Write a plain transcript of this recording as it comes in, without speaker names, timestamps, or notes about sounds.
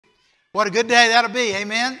What a good day that'll be,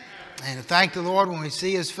 amen? And to thank the Lord when we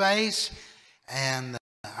see His face. And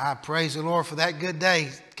I praise the Lord for that good day.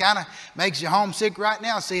 Kind of makes you homesick right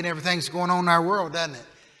now seeing everything that's going on in our world, doesn't it?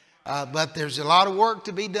 But there's a lot of work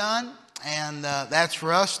to be done, and that's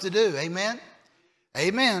for us to do, amen?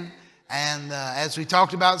 Amen. And as we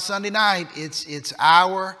talked about Sunday night, it's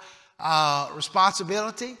our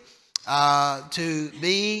responsibility to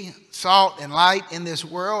be salt and light in this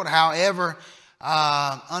world, however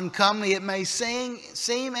uncomely it may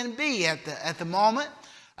seem and be at the moment.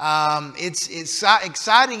 It's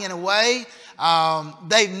exciting in a way.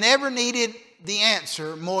 They've never needed the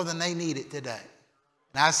answer more than they need it today.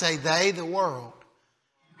 And I say they, the world.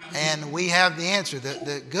 And we have the answer.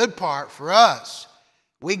 The good part for us,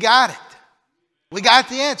 we got it. We got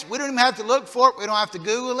the answer. We don't even have to look for it. We don't have to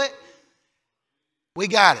Google it. We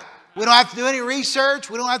got it. We don't have to do any research.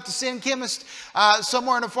 We don't have to send chemists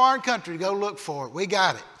somewhere in a foreign country to go look for it. We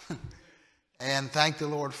got it. And thank the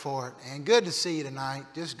Lord for it. And good to see you tonight.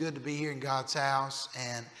 Just good to be here in God's house.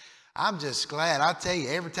 And I'm just glad. I tell you,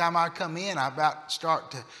 every time I come in, I about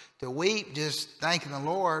start to weep, just thanking the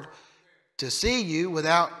Lord to see you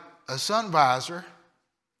without a sun visor.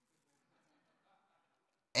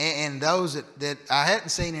 And those that I hadn't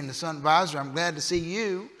seen in the sun visor, I'm glad to see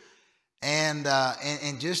you. And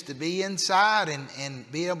just to be inside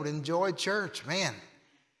and be able to enjoy church, man,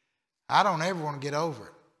 I don't ever want to get over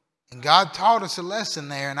it. And God taught us a lesson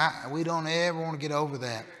there, and we don't ever want to get over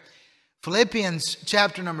that. Philippians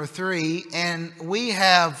chapter number 3, and we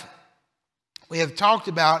have talked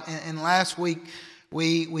about, and last week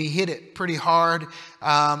we hit it pretty hard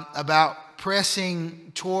about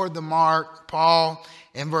pressing toward the mark. Paul,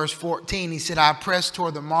 in verse 14, he said, I press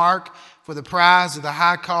toward the mark for the prize of the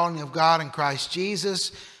high calling of God in Christ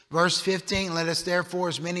Jesus. Verse 15, let us therefore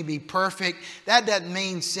as many be perfect. That doesn't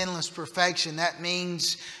mean sinless perfection. That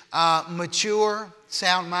means mature,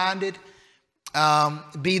 sound-minded.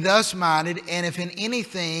 Be thus minded, and if in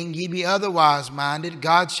anything ye be otherwise minded,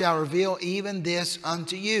 God shall reveal even this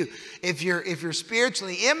unto you. If you're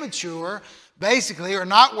spiritually immature, basically, or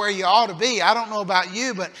not where you ought to be. I don't know about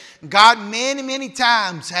you, but God many, many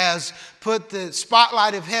times has put the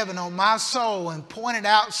spotlight of heaven on my soul and pointed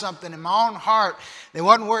out something in my own heart that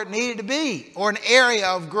wasn't where it needed to be, or an area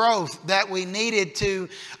of growth that we needed to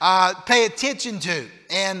pay attention to.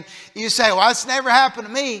 And you say, well, that's never happened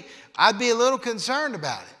to me. I'd be a little concerned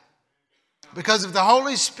about it. Because of the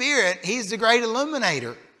Holy Spirit, He's the great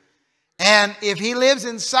illuminator. And if He lives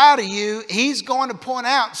inside of you, He's going to point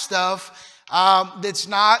out stuff that's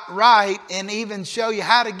not right and even show you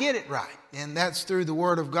how to get it right. And that's through the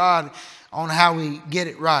Word of God on how we get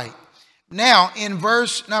it right. Now, in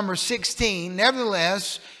verse number 16,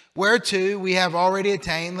 nevertheless, whereto we have already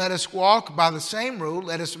attained, let us walk by the same rule,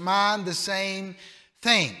 let us mind the same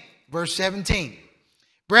thing. Verse 17,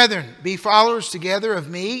 brethren, be followers together of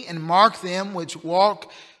me, and mark them which walk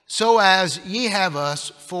so as ye have us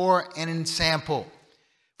for an ensample.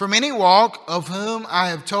 For many walk, of whom I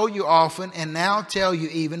have told you often, and now tell you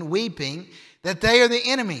even, weeping, that they are the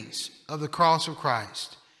enemies of the cross of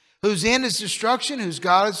Christ, whose end is destruction, whose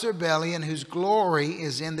God is their belly, and whose glory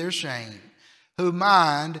is in their shame, who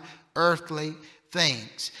mind earthly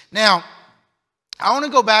things. Now, I want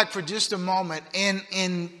to go back for just a moment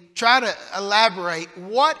and try to elaborate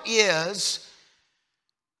what is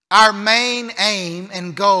our main aim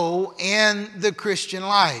and goal in the Christian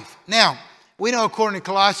life. Now, we know according to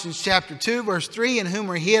Colossians chapter 2, verse 3, in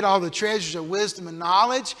whom are hid all the treasures of wisdom and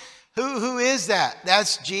knowledge. Who is that?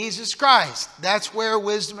 That's Jesus Christ. That's where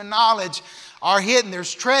wisdom and knowledge are hidden.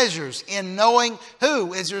 There's treasures in knowing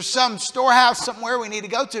who. Is there some storehouse somewhere we need to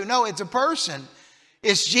go to? No, it's a person.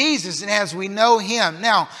 It's Jesus, and as we know Him.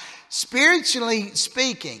 Now, spiritually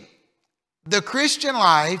speaking, the Christian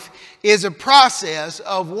life is a process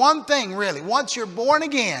of one thing, really. Once you're born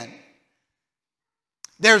again,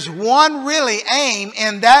 there's one really aim,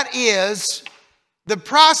 and that is the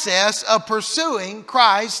process of pursuing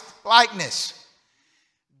Christ likeness.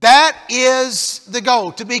 That is the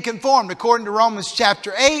goal, to be conformed. According to Romans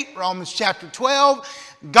chapter 8, Romans chapter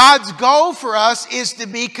 12, God's goal for us is to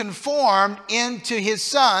be conformed into His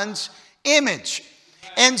Son's image.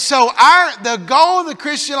 And so the goal of the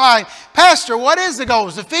Christian life, Pastor, what is the goal?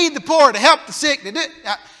 Is to feed the poor, to help the sick.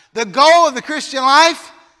 The goal of the Christian life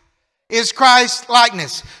is Christ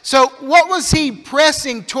likeness. So what was he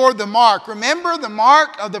pressing toward the mark? Remember the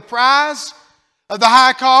mark of the prize of the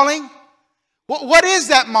high calling? What is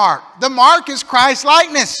that mark? The mark is Christ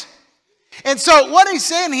likeness. And so what he's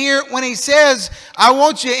saying here when he says, I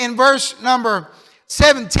want you in verse number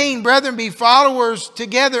 17, brethren, be followers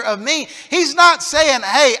together of me. He's not saying,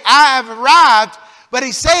 hey, I have arrived. But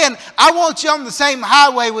he's saying, I want you on the same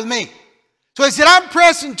highway with me. So he said, I'm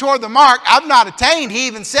pressing toward the mark. I've not attained. He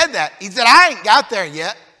even said that. He said, I ain't got there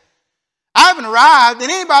yet. I haven't arrived. And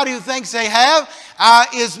anybody who thinks they have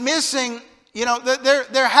is missing,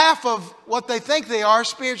 they're half of what they think they are,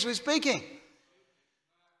 spiritually speaking.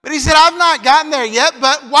 But he said, I've not gotten there yet,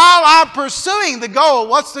 but while I'm pursuing the goal,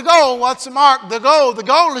 what's the goal? What's the mark? The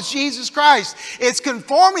goal is Jesus Christ. It's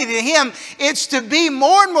conforming to Him. It's to be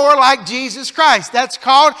more and more like Jesus Christ. That's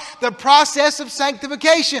called the process of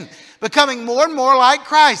sanctification, becoming more and more like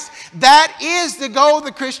Christ. That is the goal of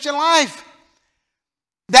the Christian life.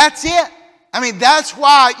 That's it. That's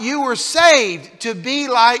why you were saved, to be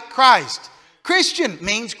like Christ. Christian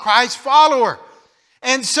means Christ follower.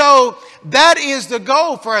 And so that is the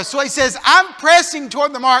goal for us. So he says, I'm pressing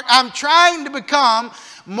toward the mark. I'm trying to become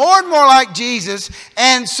more and more like Jesus.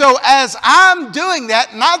 And so as I'm doing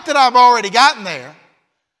that, not that I've already gotten there,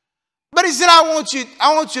 but he said, I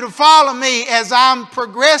want you to follow me as I'm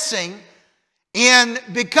progressing in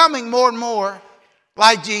becoming more and more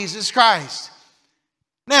like Jesus Christ.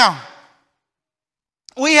 Now,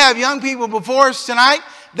 we have young people before us tonight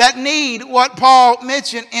that need what Paul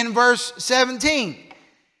mentioned in verse 17.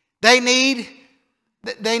 They need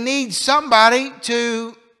somebody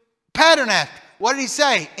to pattern after. What did he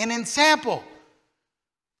say? An example.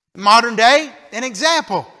 Modern day, an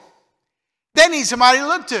example. They need somebody to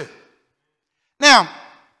look to. Now,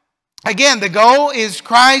 again, the goal is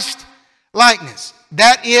Christ likeness.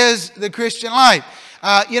 That is the Christian life.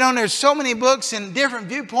 There's so many books and different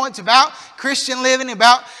viewpoints about Christian living,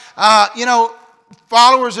 about,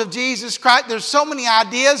 followers of Jesus Christ. There's so many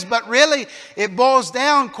ideas, but really it boils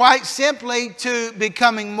down quite simply to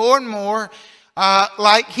becoming more and more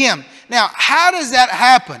like Him. Now, how does that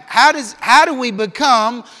happen? How do we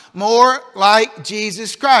become more like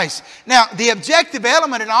Jesus Christ? Now, the objective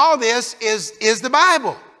element in all this is the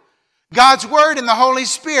Bible. God's Word and the Holy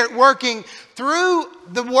Spirit working through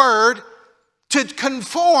the Word to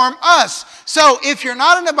conform us. So if you're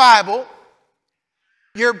not in the Bible,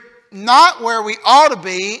 you're not where we ought to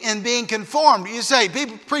be in being conformed. You say,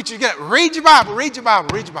 preachers get it. Read your Bible, read your Bible,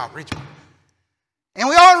 read your Bible, read your Bible. And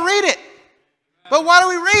we ought to read it. But why do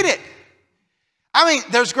we read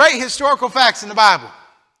it? There's great historical facts in the Bible.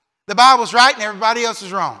 The Bible's right and everybody else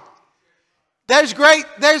is wrong. They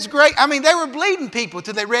were bleeding people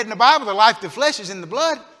till they read in the Bible, the life of the flesh is in the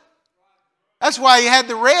blood. That's why you had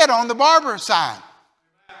the red on the barber sign.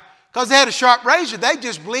 Because they had a sharp razor, they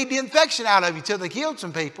just bleed the infection out of you till they killed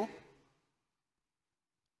some people.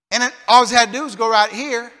 And all they had to do was go right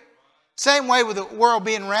here. Same way with the world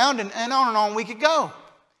being round, and on we could go.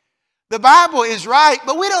 The Bible is right,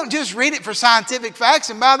 but we don't just read it for scientific facts.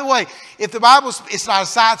 And by the way, if the Bible, it's not a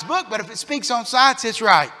science book, but if it speaks on science, it's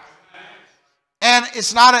right. And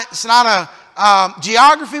it's not a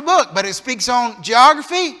geography book, but it speaks on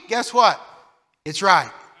geography. Guess what? It's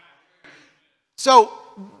right. So,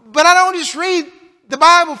 but I don't just read the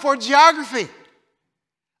Bible for geography.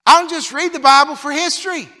 I don't just read the Bible for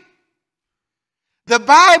history. The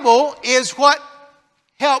Bible is what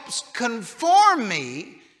helps conform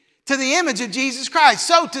me to the image of Jesus Christ.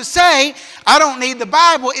 So to say I don't need the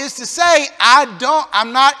Bible is to say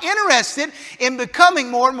I'm not interested in becoming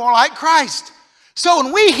more and more like Christ. So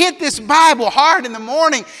when we hit this Bible hard in the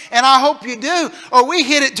morning, and I hope you do, or we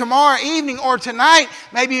hit it tomorrow evening or tonight,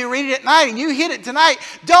 maybe you read it at night and you hit it tonight,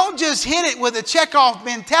 don't just hit it with a check-off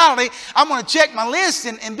mentality. I'm going to check my list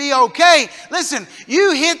and be okay. Listen,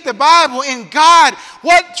 you hit the Bible in God.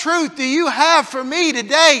 What truth do you have for me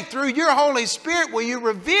today through your Holy Spirit? Will you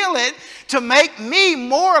reveal it to make me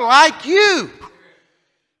more like you?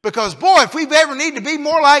 Because boy, if we've ever need to be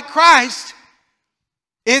more like Christ,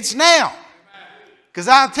 it's now. Because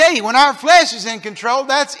I'll tell you, when our flesh is in control,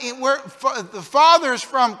 we're the farthest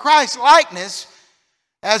from Christ's likeness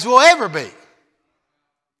as we'll ever be.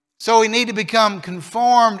 So we need to become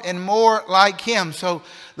conformed and more like Him. So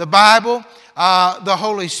the Bible, the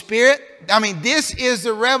Holy Spirit, this is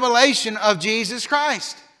the revelation of Jesus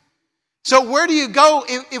Christ. So where do you go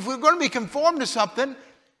if we're going to be conformed to something,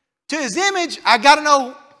 to His image? I got to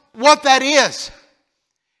know what that is.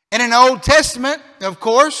 And in the Old Testament, of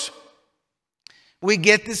course, we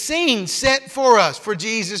get the scene set for us for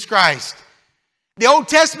Jesus Christ. The Old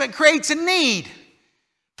Testament creates a need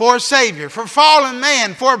for a Savior, for fallen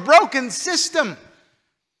man, for a broken system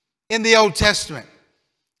in the Old Testament.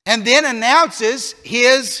 And then announces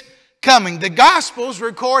His coming. The Gospels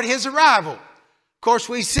record His arrival. Of course,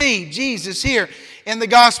 we see Jesus here in the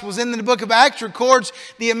Gospels. In the book of Acts records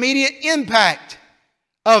the immediate impact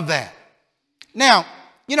of that. Now,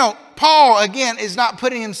 Paul, again, is not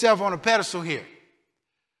putting himself on a pedestal here.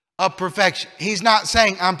 of perfection. He's not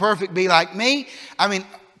saying, I'm perfect, be like me. I mean,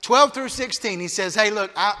 12 through 16, he says, hey,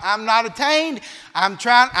 look, I'm not attained. I'm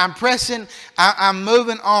pressing, I'm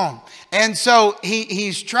moving on. And so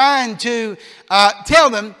he's trying to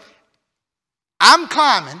tell them, I'm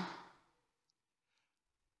climbing.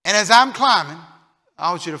 And as I'm climbing,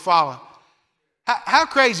 I want you to follow. How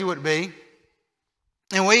crazy would it be?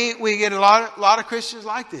 And we get a lot of Christians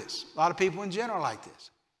like this. A lot of people in general like this.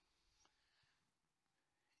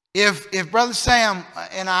 If Brother Sam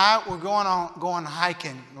and I were going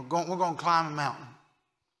hiking, we're going to climb a mountain.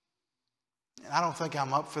 And I don't think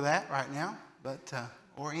I'm up for that right now, but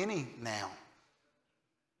or any now.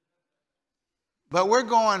 But we're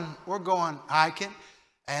going hiking,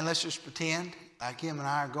 and let's just pretend like him and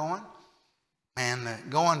I are going. And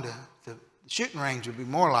going to the shooting range would be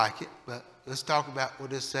more like it, but let's talk about, we'll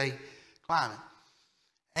just say climbing.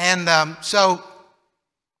 And so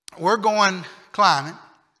we're going climbing.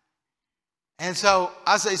 And so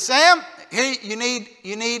I say, Sam, here you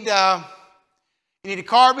need a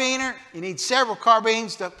carbiner. You need several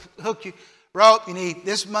carbines to hook your rope. You need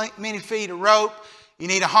this many feet of rope. You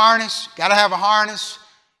need a harness. Got to have a harness.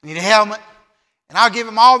 You need a helmet. And I'll give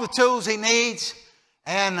him all the tools he needs.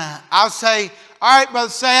 And I'll say, all right,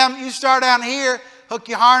 Brother Sam, you start down here, hook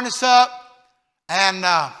your harness up, and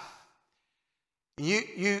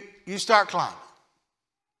you start climbing.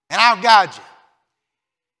 And I'll guide you.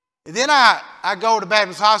 And then I go to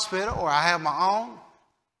Baptist Hospital, or I have my own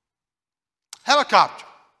helicopter.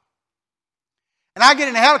 And I get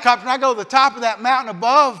in the helicopter and I go to the top of that mountain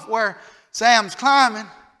above where Sam's climbing.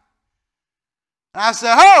 And I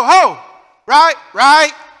say, ho,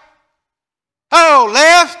 right, ho,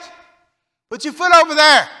 left, put your foot over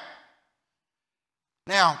there.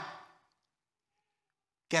 Now,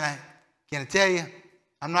 can I tell you,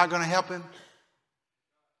 I'm not going to help him.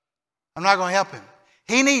 I'm not going to help him.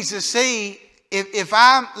 He needs to see, if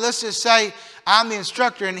let's just say I'm the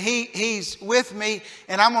instructor and he's with me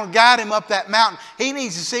and I'm going to guide him up that mountain. He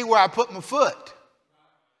needs to see where I put my foot.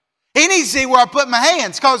 He needs to see where I put my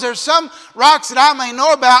hands, because there's some rocks that I may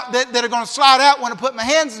know about that are going to slide out when I put my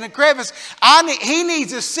hands in the crevice. He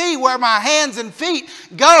needs to see where my hands and feet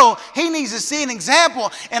go. He needs to see an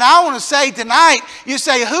example. And I want to say tonight, you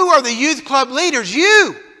say, who are the youth club leaders?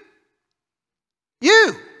 You.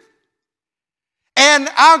 And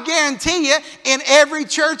I'll guarantee you, in every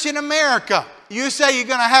church in America, you say you're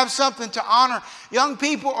going to have something to honor young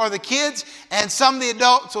people or the kids, and some of the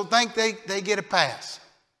adults will think they get a pass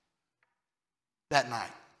that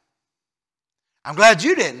night. I'm glad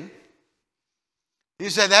you didn't. You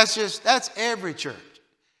say that's every church.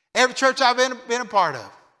 Every church I've been a part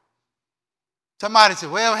of. Somebody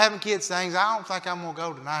said, well, having kids things, I don't think I'm going to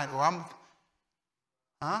go tonight. Or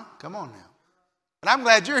come on now. But I'm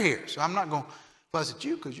glad you're here, so I'm not going to fuss at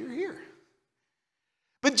you because you're here.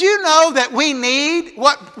 But you know that we need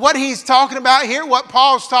what he's talking about here, what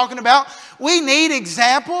Paul's talking about. We need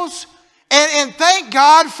examples. And thank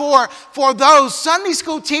God for those Sunday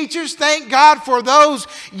school teachers. Thank God for those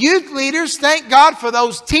youth leaders. Thank God for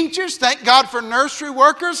those teachers. Thank God for nursery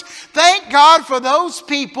workers. Thank God for those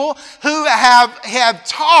people who have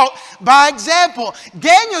taught by example.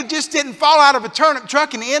 Daniel just didn't fall out of a turnip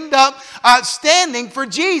truck and end up standing for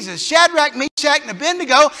Jesus. Shadrach, Meshach, and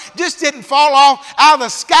Abednego just didn't fall off out of the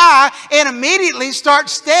sky and immediately start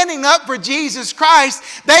standing up for Jesus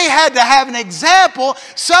Christ. They had to have an example.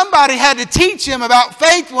 Somebody had to teach him about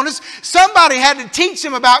faithfulness. Somebody had to teach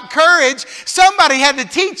him about courage. Somebody had to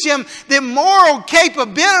teach him the moral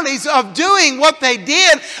capabilities of doing what they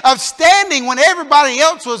did, of standing when everybody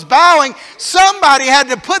else was bowing. Somebody had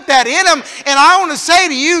to put that in him. And I want to say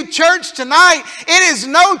to you, church, tonight, it is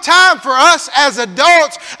no time for us as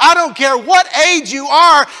adults, I don't care what age you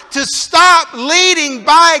are, to stop leading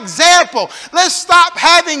by example. Let's stop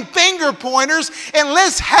having finger pointers and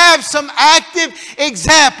let's have some active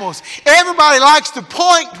examples. Everybody likes to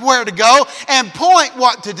point where to go and point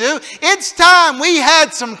what to do. It's time we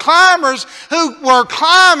had some climbers who were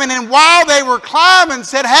climbing, and while they were climbing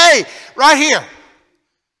said, hey, right here.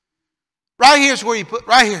 Right here's where you put,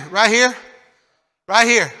 right here.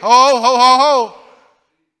 Ho.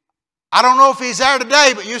 I don't know if he's there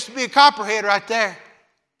today, but used to be a copperhead right there.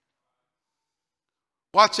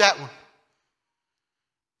 Watch that one.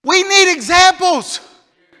 We need examples.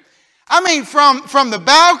 I mean, from the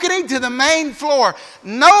balcony to the main floor,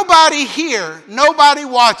 nobody here, nobody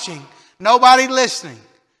watching, nobody listening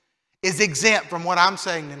is exempt from what I'm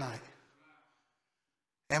saying tonight.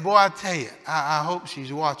 And boy, I tell you, I hope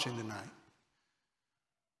she's watching tonight.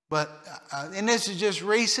 But, and this is just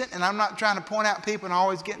recent, and I'm not trying to point out people and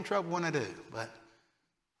always get in trouble when I do, but,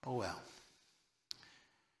 oh well.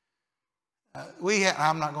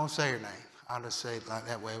 I'm not going to say her name. I'll just say it like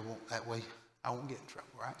that way. I won't get in trouble,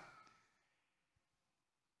 right?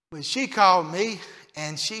 But she called me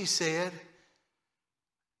and she said,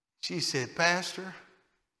 Pastor,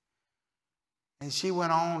 and she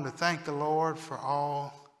went on to thank the Lord for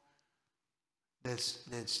all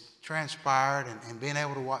that's transpired and being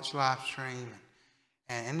able to watch live stream.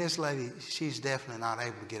 And this lady, she's definitely not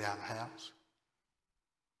able to get out of the house.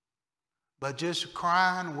 But just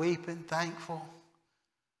crying, weeping, thankful.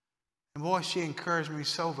 And boy, she encouraged me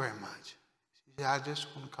so very much. She said, I just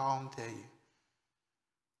want to call and tell you,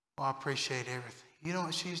 well, I appreciate everything. You know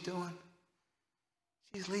what she's doing?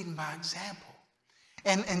 She's leading by example.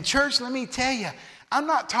 And church, let me tell you, I'm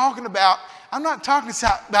not talking about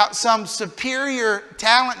some superior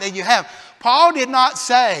talent that you have. Paul did not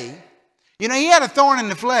say, he had a thorn in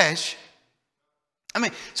the flesh.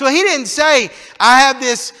 So he didn't say, I have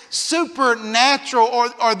this supernatural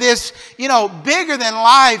or this, bigger than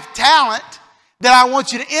life talent that I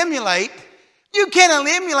want you to emulate. You can't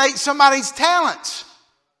emulate somebody's talents.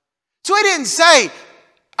 So he didn't say,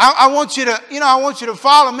 I want you to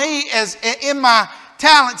follow me as in my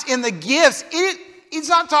talents, in the gifts. He's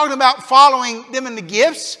not talking about following them in the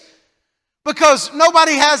gifts, because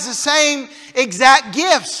nobody has the same exact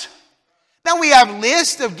gifts. Now we have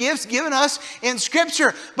lists of gifts given us in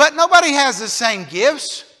Scripture, but nobody has the same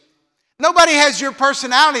gifts. Nobody has your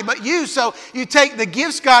personality but you. So you take the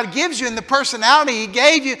gifts God gives you and the personality He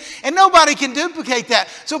gave you, and nobody can duplicate that.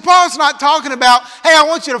 So Paul's not talking about, hey, I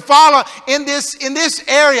want you to follow in this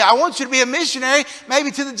area. I want you to be a missionary, maybe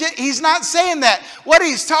to the... He's not saying that. What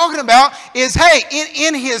he's talking about is, hey,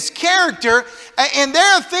 in his character, and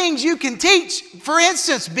there are things you can teach. For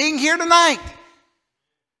instance, being here tonight.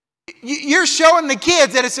 You're showing the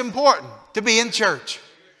kids that it's important to be in church.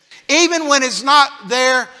 Even when it's not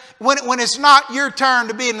there, when it's not your turn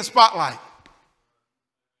to be in the spotlight.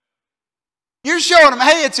 You're showing them,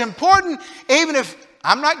 hey, it's important, even if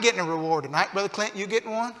I'm not getting a reward tonight. Brother Clint, you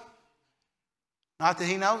getting one? Not that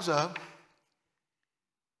he knows of.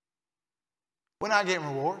 We're not getting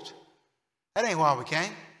rewards. That ain't why we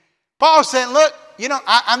came. Paul's saying, look,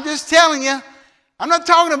 I'm just telling you, I'm not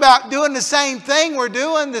talking about doing the same thing we're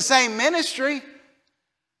doing, the same ministry.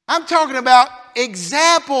 I'm talking about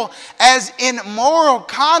example as in moral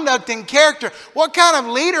conduct and character. What kind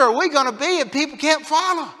of leader are we going to be if people can't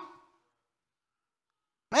follow?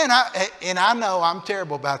 Man, I know I'm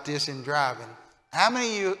terrible about this in driving. How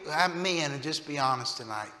many of you have men, and just be honest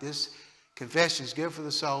tonight, this confession is good for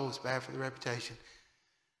the soul, it's bad for the reputation.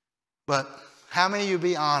 But how many of you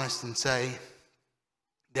be honest and say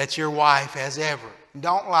that your wife has ever,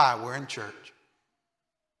 don't lie, we're in church,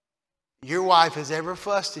 your wife has ever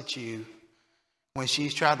fussed at you when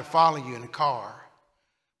she's tried to follow you in the car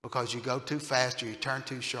because you go too fast or you turn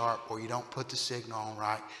too sharp or you don't put the signal on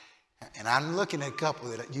right? And I'm looking at a couple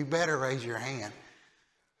that you better raise your hand.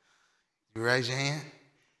 You raise your hand?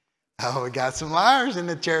 Oh, we got some liars in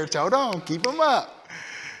the church. Hold on. Keep them up.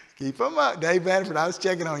 Keep them up. Dave Banford, I was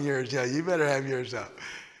checking on yours. Yeah, you better have yours up.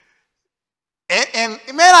 And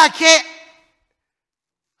man, I can't.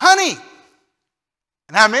 Honey.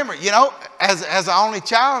 And I remember, as an only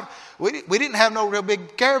child, we didn't have no real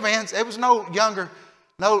big caravans. There was no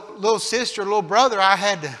little sister, little brother I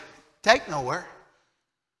had to take nowhere.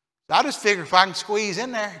 So I just figured if I can squeeze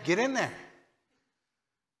in there, get in there.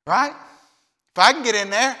 Right? If I can get in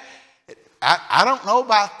there, I don't know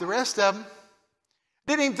about the rest of them.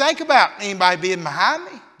 Didn't even think about anybody being behind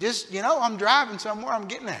me. Just, I'm driving somewhere, I'm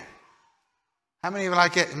getting there. How many of you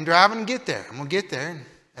like that? I'm driving and get there. I'm going to get there, and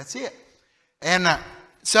that's it. And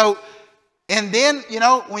and then,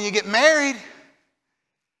 when you get married,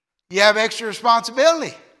 you have extra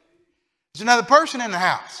responsibility. There's another person in the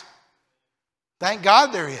house. Thank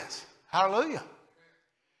God there is. Hallelujah.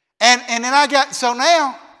 And then so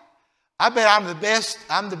now, I bet I'm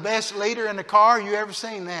the best leader in the car you ever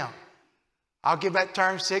seen now. I'll give that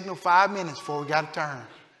turn signal 5 minutes before we got to turn.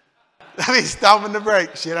 I mean, stomping the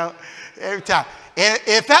brakes, every time. And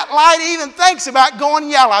if that light even thinks about going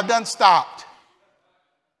yellow, I've done stopped.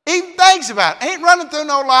 Even thinks about it. Ain't running through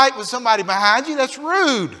no light with somebody behind you. That's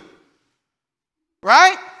rude.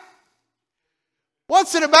 Right?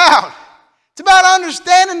 What's it about? It's about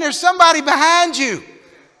understanding there's somebody behind you. And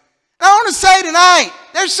I want to say tonight,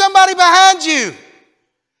 there's somebody behind you.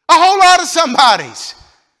 A whole lot of somebodies.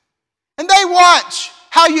 And they watch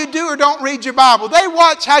how you do or don't read your Bible. They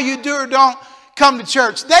watch how you do or don't come to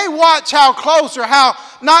church. They watch how close or how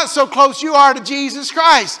not so close you are to Jesus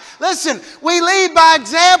Christ. Listen, we lead by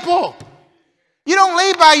example. You don't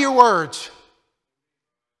lead by your words.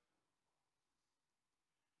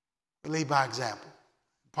 We lead by example.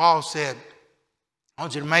 Paul said, I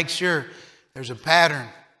want you to make sure there's a pattern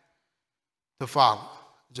to follow.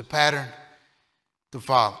 There's a pattern to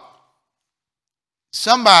follow.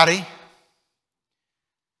 Somebody,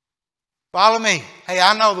 follow me. Hey,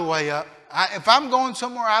 I know the way up. If I'm going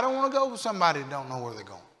somewhere, I don't want to go with somebody that don't know where they're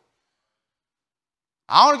going.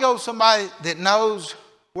 I want to go with somebody that knows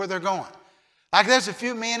where they're going. Like there's a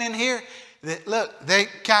few men in here that, look, they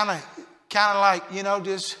kind of like, you know,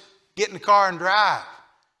 just get in the car and drive.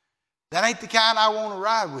 That ain't the kind I want to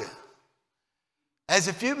ride with. There's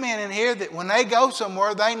a few men in here that when they go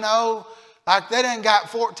somewhere, they know, like they done got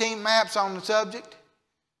 14 maps on the subject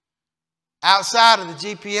outside of the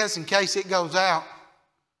GPS in case it goes out.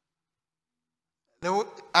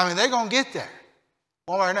 I mean, they're going to get there.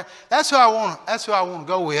 One way or another. That's who I want to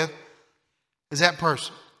go with, is that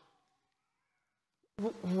person.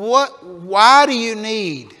 Why do you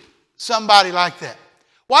need somebody like that?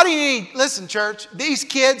 Why do you need, listen, church, these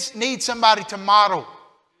kids need somebody to model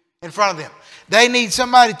in front of them. They need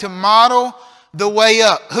somebody to model the way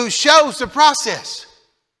up, who shows the process.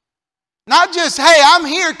 Not just, hey, I'm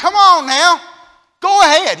here, come on now. Go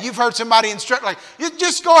ahead. You've heard somebody instruct, like,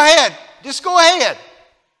 just go ahead. Just go ahead.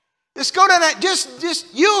 Just go down there.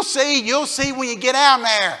 Just you'll see when you get down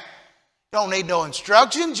there. Don't need no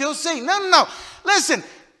instructions. You'll see. No. Listen,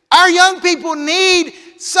 our young people need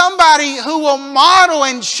somebody who will model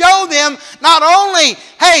and show them not only,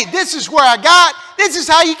 hey, this is where I got, this is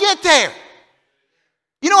how you get there.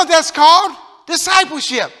 You know what that's called?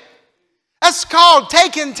 Discipleship. That's called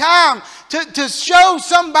taking time to show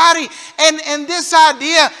somebody. And this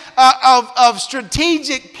idea of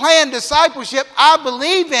strategic planned discipleship, I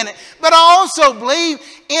believe in it. But I also believe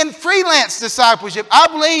in freelance discipleship. I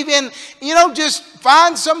believe in, you know, just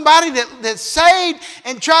find somebody that's saved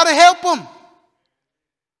and try to help them.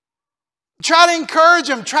 Try to encourage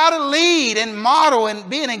them. Try to lead and model and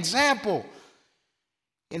be an example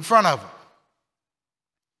in front of them.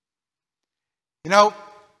 You know,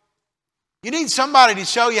 you need somebody to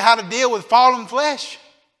show you how to deal with fallen flesh.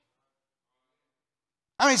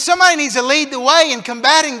 I mean, somebody needs to lead the way in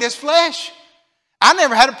combating this flesh. I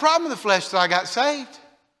never had a problem with the flesh till I got saved.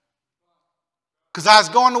 Because I was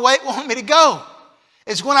going the way it wanted me to go.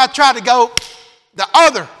 It's when I tried to go the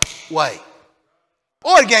other way.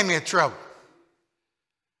 Boy, it gave me a trouble.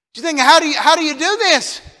 You think, how do you do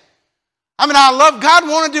this? I mean, I love God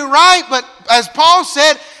and want to do right, but as Paul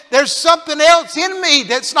said, there's something else in me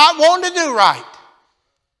that's not wanting to do right.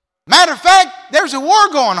 Matter of fact, there's a war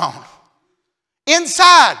going on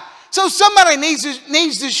inside. So somebody needs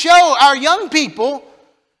to show our young people,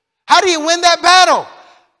 how do you win that battle?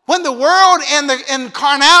 When the world and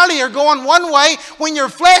carnality are going one way, when your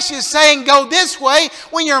flesh is saying go this way,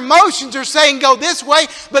 when your emotions are saying go this way,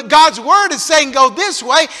 but God's word is saying go this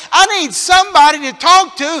way, I need somebody to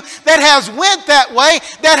talk to that has went that way,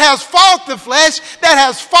 that has fought the flesh, that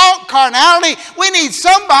has fought carnality. We need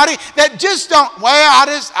somebody that just don't,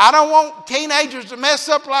 I don't want teenagers to mess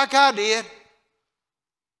up like I did.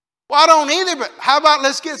 Well, I don't either, but how about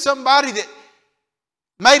let's get somebody that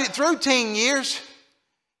made it through teen years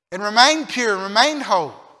and remained pure, remained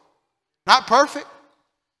whole. Not perfect.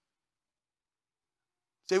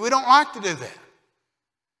 See, we don't like to do that.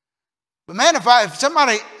 But man, if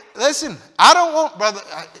somebody, listen, I don't want, brother,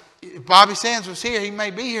 if Bobby Sands was here, he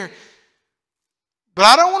may be here. But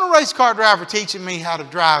I don't want a race car driver teaching me how to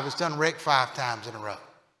drive that's done wrecked 5 times in a row.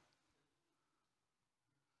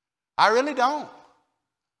 I really don't.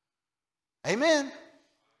 Amen.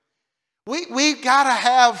 We've got to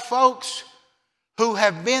have folks who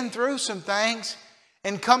have been through some things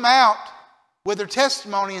and come out with their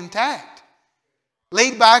testimony intact.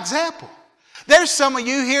 Lead by example. There's some of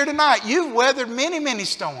you here tonight. You've weathered many, many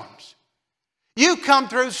storms. You've come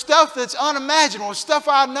through stuff that's unimaginable, stuff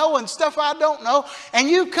I know and stuff I don't know, and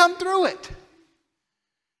you've come through it.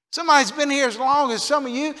 Somebody's been here as long as some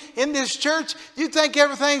of you in this church. You think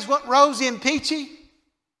everything's went rosy and peachy?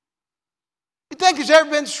 You think there's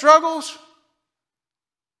ever been struggles?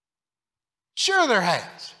 Sure there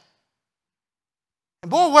has.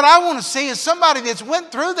 And boy, what I want to see is somebody that's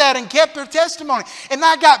went through that and kept their testimony and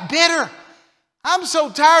not got bitter. I'm so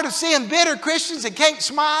tired of seeing bitter Christians that can't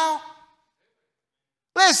smile.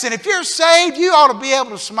 Listen, if you're saved, you ought to be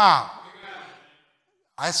able to smile.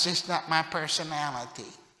 That's just not my personality.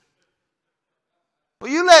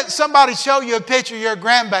 Well, you let somebody show you a picture of your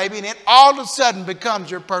grandbaby and it all of a sudden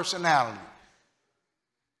becomes your personality.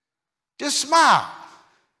 Just smile.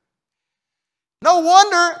 No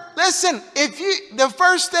wonder, listen, the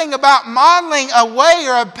first thing about modeling a way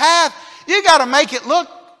or a path, you got to make it look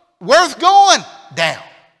worth going down.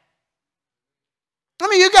 I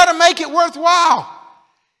mean, you got to make it worthwhile.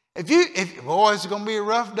 Boy, it's going to be a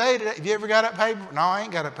rough day today. Have you ever got up paid before? No, I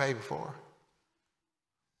ain't got up paid before.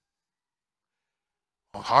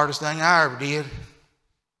 Well, hardest thing I ever did.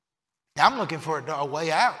 I'm looking for a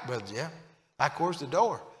way out, Brother Jeff. Like, where's the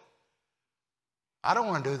door? I don't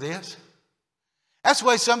want to do this. That's the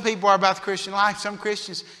way some people are about the Christian life. Some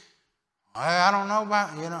Christians, I don't know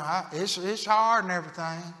about, it's hard and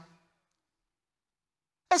everything.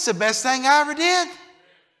 That's the best thing I ever did.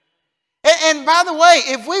 And by the way,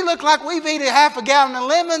 if we look like we've eaten half a gallon of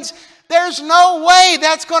lemons, there's no way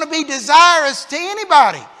that's going to be desirous to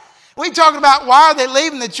anybody. We talking about why are they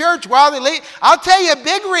leaving the church? Why are they leaving? I'll tell you a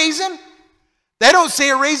big reason. They don't see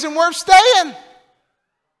a reason worth staying.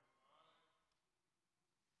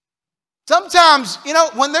 Sometimes,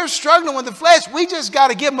 when they're struggling with the flesh, we just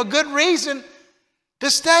got to give them a good reason to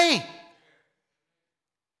stay.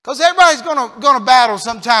 Because everybody's going to battle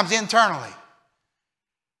sometimes internally.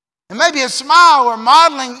 And maybe a smile or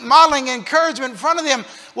modeling encouragement in front of them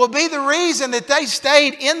will be the reason that they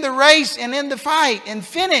stayed in the race and in the fight and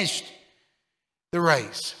finished the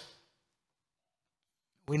race.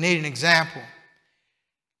 We need an example.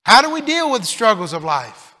 How do we deal with the struggles of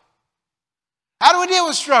life? How do we deal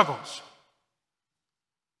with struggles?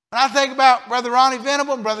 When I think about Brother Ronnie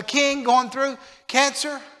Venable and Brother King going through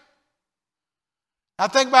cancer, I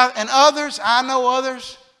think about, and others, I know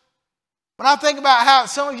others. When I think about how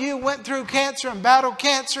some of you went through cancer and battled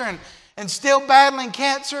cancer and still battling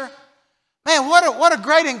cancer, man, what a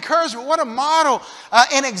great encouragement, what a model,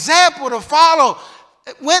 an example to follow.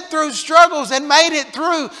 Went through struggles and made it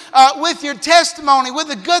through with your testimony, with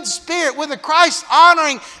a good spirit, with a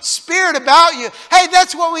Christ-honoring spirit about you. Hey,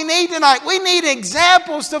 that's what we need tonight. We need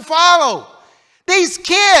examples to follow. These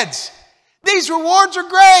kids, these rewards are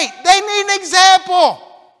great. They need an example.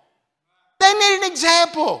 They need an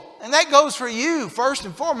example. And that goes for you, first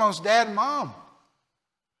and foremost, Dad and Mom.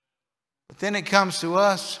 But then it comes to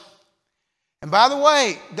us. And by the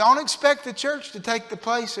way, don't expect the church to take the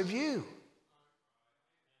place of you.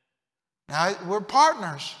 Now, we're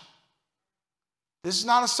partners. This is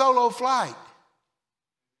not a solo flight.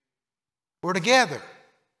 We're together.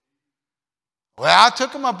 Well, I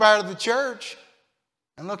took them up out of the church,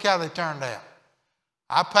 and look how they turned out.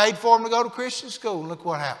 I paid for them to go to Christian school, and look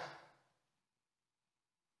what happened.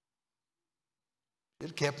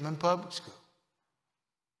 It kept them in public school.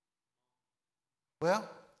 Well,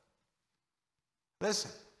 listen,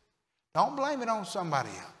 don't blame it on somebody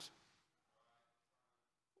else.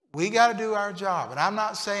 We got to do our job. And I'm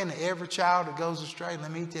not saying that every child that goes astray,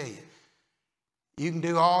 let me tell you, you can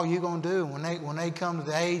do all you're going to do. When they come to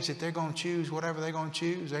the age that they're going to choose whatever they're going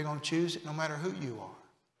to choose it no matter who you are.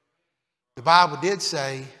 The Bible did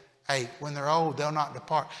say, hey, when they're old, they'll not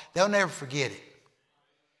depart. They'll never forget it.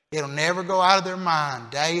 It'll never go out of their mind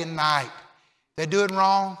day and night. If they're doing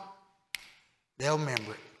wrong, they'll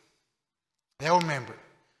remember it. They'll remember it.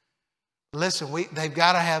 Listen, they've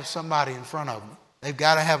got to have somebody in front of them. They've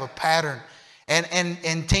got to have a pattern.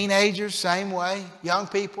 And teenagers, same way. Young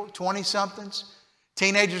people, 20-somethings.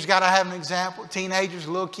 Teenagers got to have an example. Teenagers,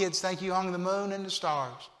 little kids think you hung the moon and the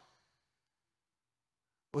stars.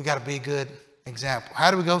 We got to be a good example.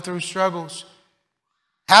 How do we go through struggles?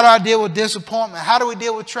 How do I deal with disappointment? How do we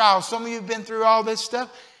deal with trials? Some of you have been through all this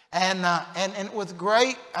stuff. And with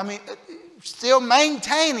great, still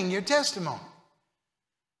maintaining your testimony.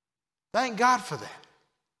 Thank God for that.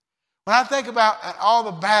 When I think about all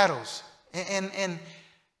the battles, and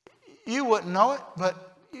you wouldn't know it,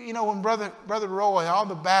 but when Brother Roy, all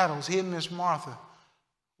the battles he and Miss Martha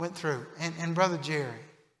went through, and Brother Jerry.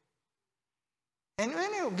 And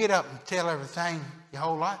he'll get up and tell everything your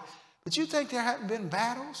whole life. But you think there haven't been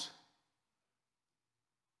battles?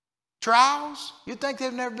 Trials? You think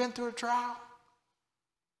they've never been through a trial?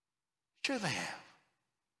 Sure they have.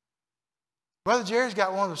 Brother Jerry's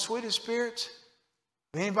got one of the sweetest spirits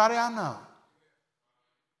of anybody I know.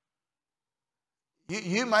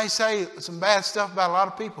 You may say some bad stuff about a lot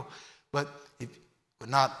of people, but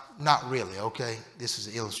not really, okay? This is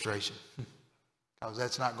an illustration. Because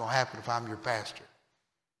that's not going to happen if I'm your pastor.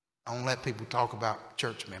 I don't let people talk about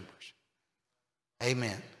church members.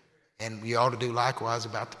 Amen. And we ought to do likewise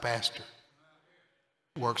about the pastor.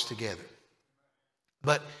 Works together.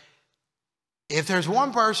 But if there's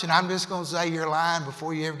one person I'm just going to say you're lying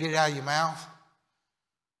before you ever get it out of your mouth,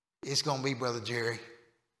 it's going to be Brother Jerry.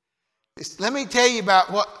 Let me tell you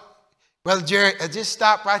about what Brother Jerry, just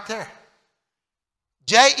stop right there.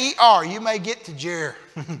 J-E-R, you may get to Jerry.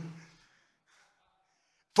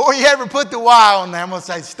 Before you ever put the Y on there, I'm going to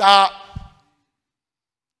say stop.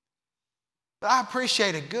 But I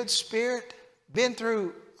appreciate a good spirit, been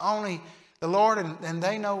through only the Lord, and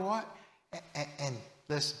they know what. And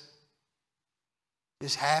Listen.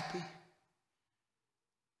 Just happy.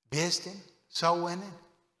 Visiting. Soul winning.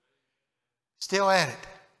 Still at it.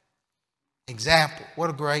 Example. What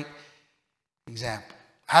a great example.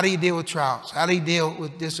 How do you deal with trials? How do you deal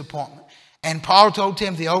with disappointment? And Paul told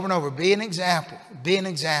Timothy over and over, be an example. Be an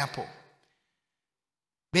example.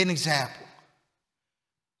 Be an example.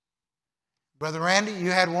 Brother Randy,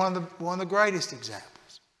 you had one of the greatest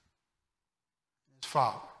examples. His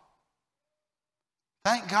father.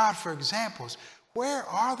 Thank God for examples. Where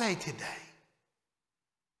are they today?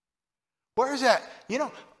 Where is that? You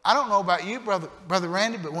know, I don't know about you, Brother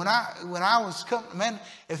Randy, but when I was coming, man,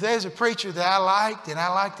 if there's a preacher that I liked and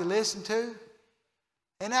I liked to listen to,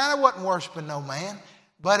 and I wasn't worshiping no man,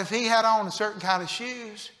 but if he had on a certain kind of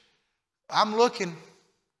shoes, I'm looking,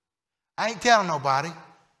 I ain't telling nobody,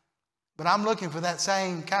 but I'm looking for that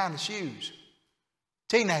same kind of shoes.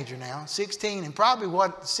 Teenager now, 16, and probably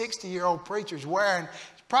what a 60-year-old preacher's wearing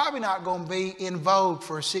is probably not going to be in vogue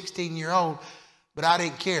for a 16-year-old, but I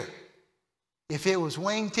didn't care. If it was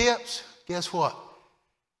wingtips, guess what?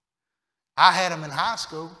 I had them in high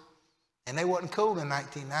school, and they wasn't cool in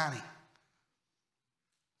 1990.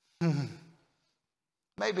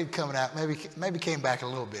 Maybe coming out, maybe came back a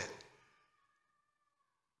little bit.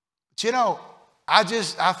 But you know, I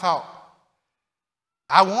thought,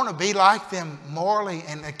 I want to be like them morally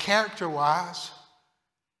and character-wise.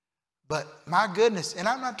 But my goodness, and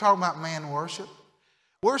I'm not talking about man worship.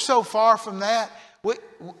 We're so far from that.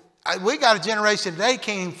 We got a generation today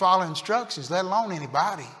can't even follow instructions, let alone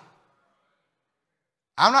anybody.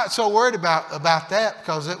 I'm not so worried about that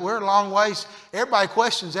because we're a long ways. Everybody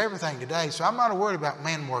questions everything today, so I'm not worried about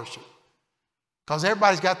man worship because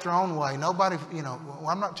everybody's got their own way. Nobody, you know,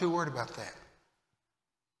 I'm not too worried about that.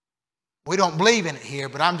 We don't believe in it here,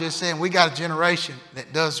 but I'm just saying we got a generation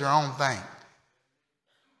that does their own thing.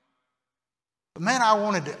 But man, I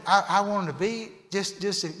wanted to be just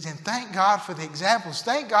and thank God for the examples.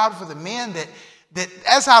 Thank God for the men that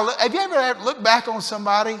as I look, have you ever looked back on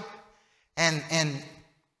somebody and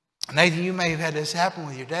Nathan, you may have had this happen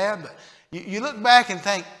with your dad, but you look back and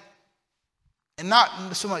think, and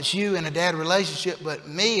not so much you and a dad relationship, but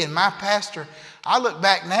me and my pastor, I look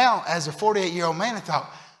back now as a 48-year-old man and thought,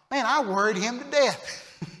 man, I worried him to death.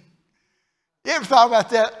 You ever thought about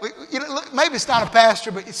that? You know, maybe it's not a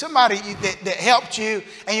pastor, but it's somebody that helped you,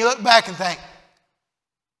 and you look back and think,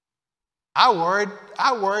 I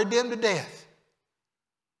worried them to death.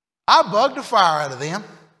 I bugged the fire out of them.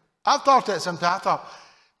 I've thought that sometimes. I thought,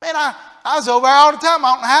 man, I was over there all the time.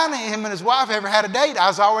 I don't know how him and his wife ever had a date. I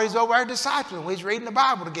was always over there discipling. We was reading the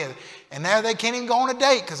Bible together. And now they can't even go on a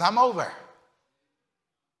date because I'm over there.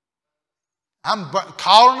 I'm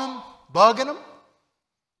calling them, bugging them.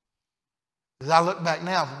 As I look back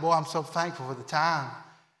now, boy, I'm so thankful for the time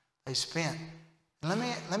they spent. And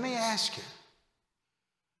let me ask you.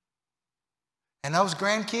 And those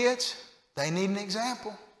grandkids, they need an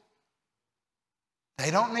example. They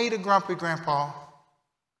don't need a grumpy grandpa.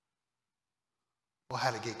 Well, I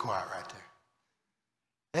had to get quiet right there.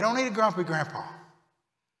 They don't need a grumpy grandpa.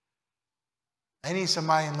 They need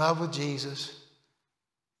somebody in love with Jesus,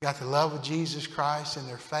 got the love of Jesus Christ in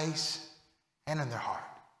their face and in their heart.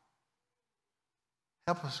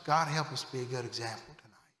 Help us, God, help us be a good example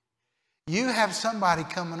tonight. You have somebody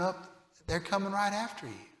coming up, they're coming right after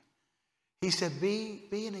you. He said, be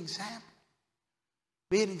an example.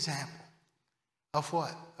 Be an example of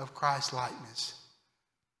what? Of Christ's likeness.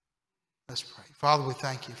 Let's pray. Father, we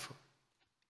thank you for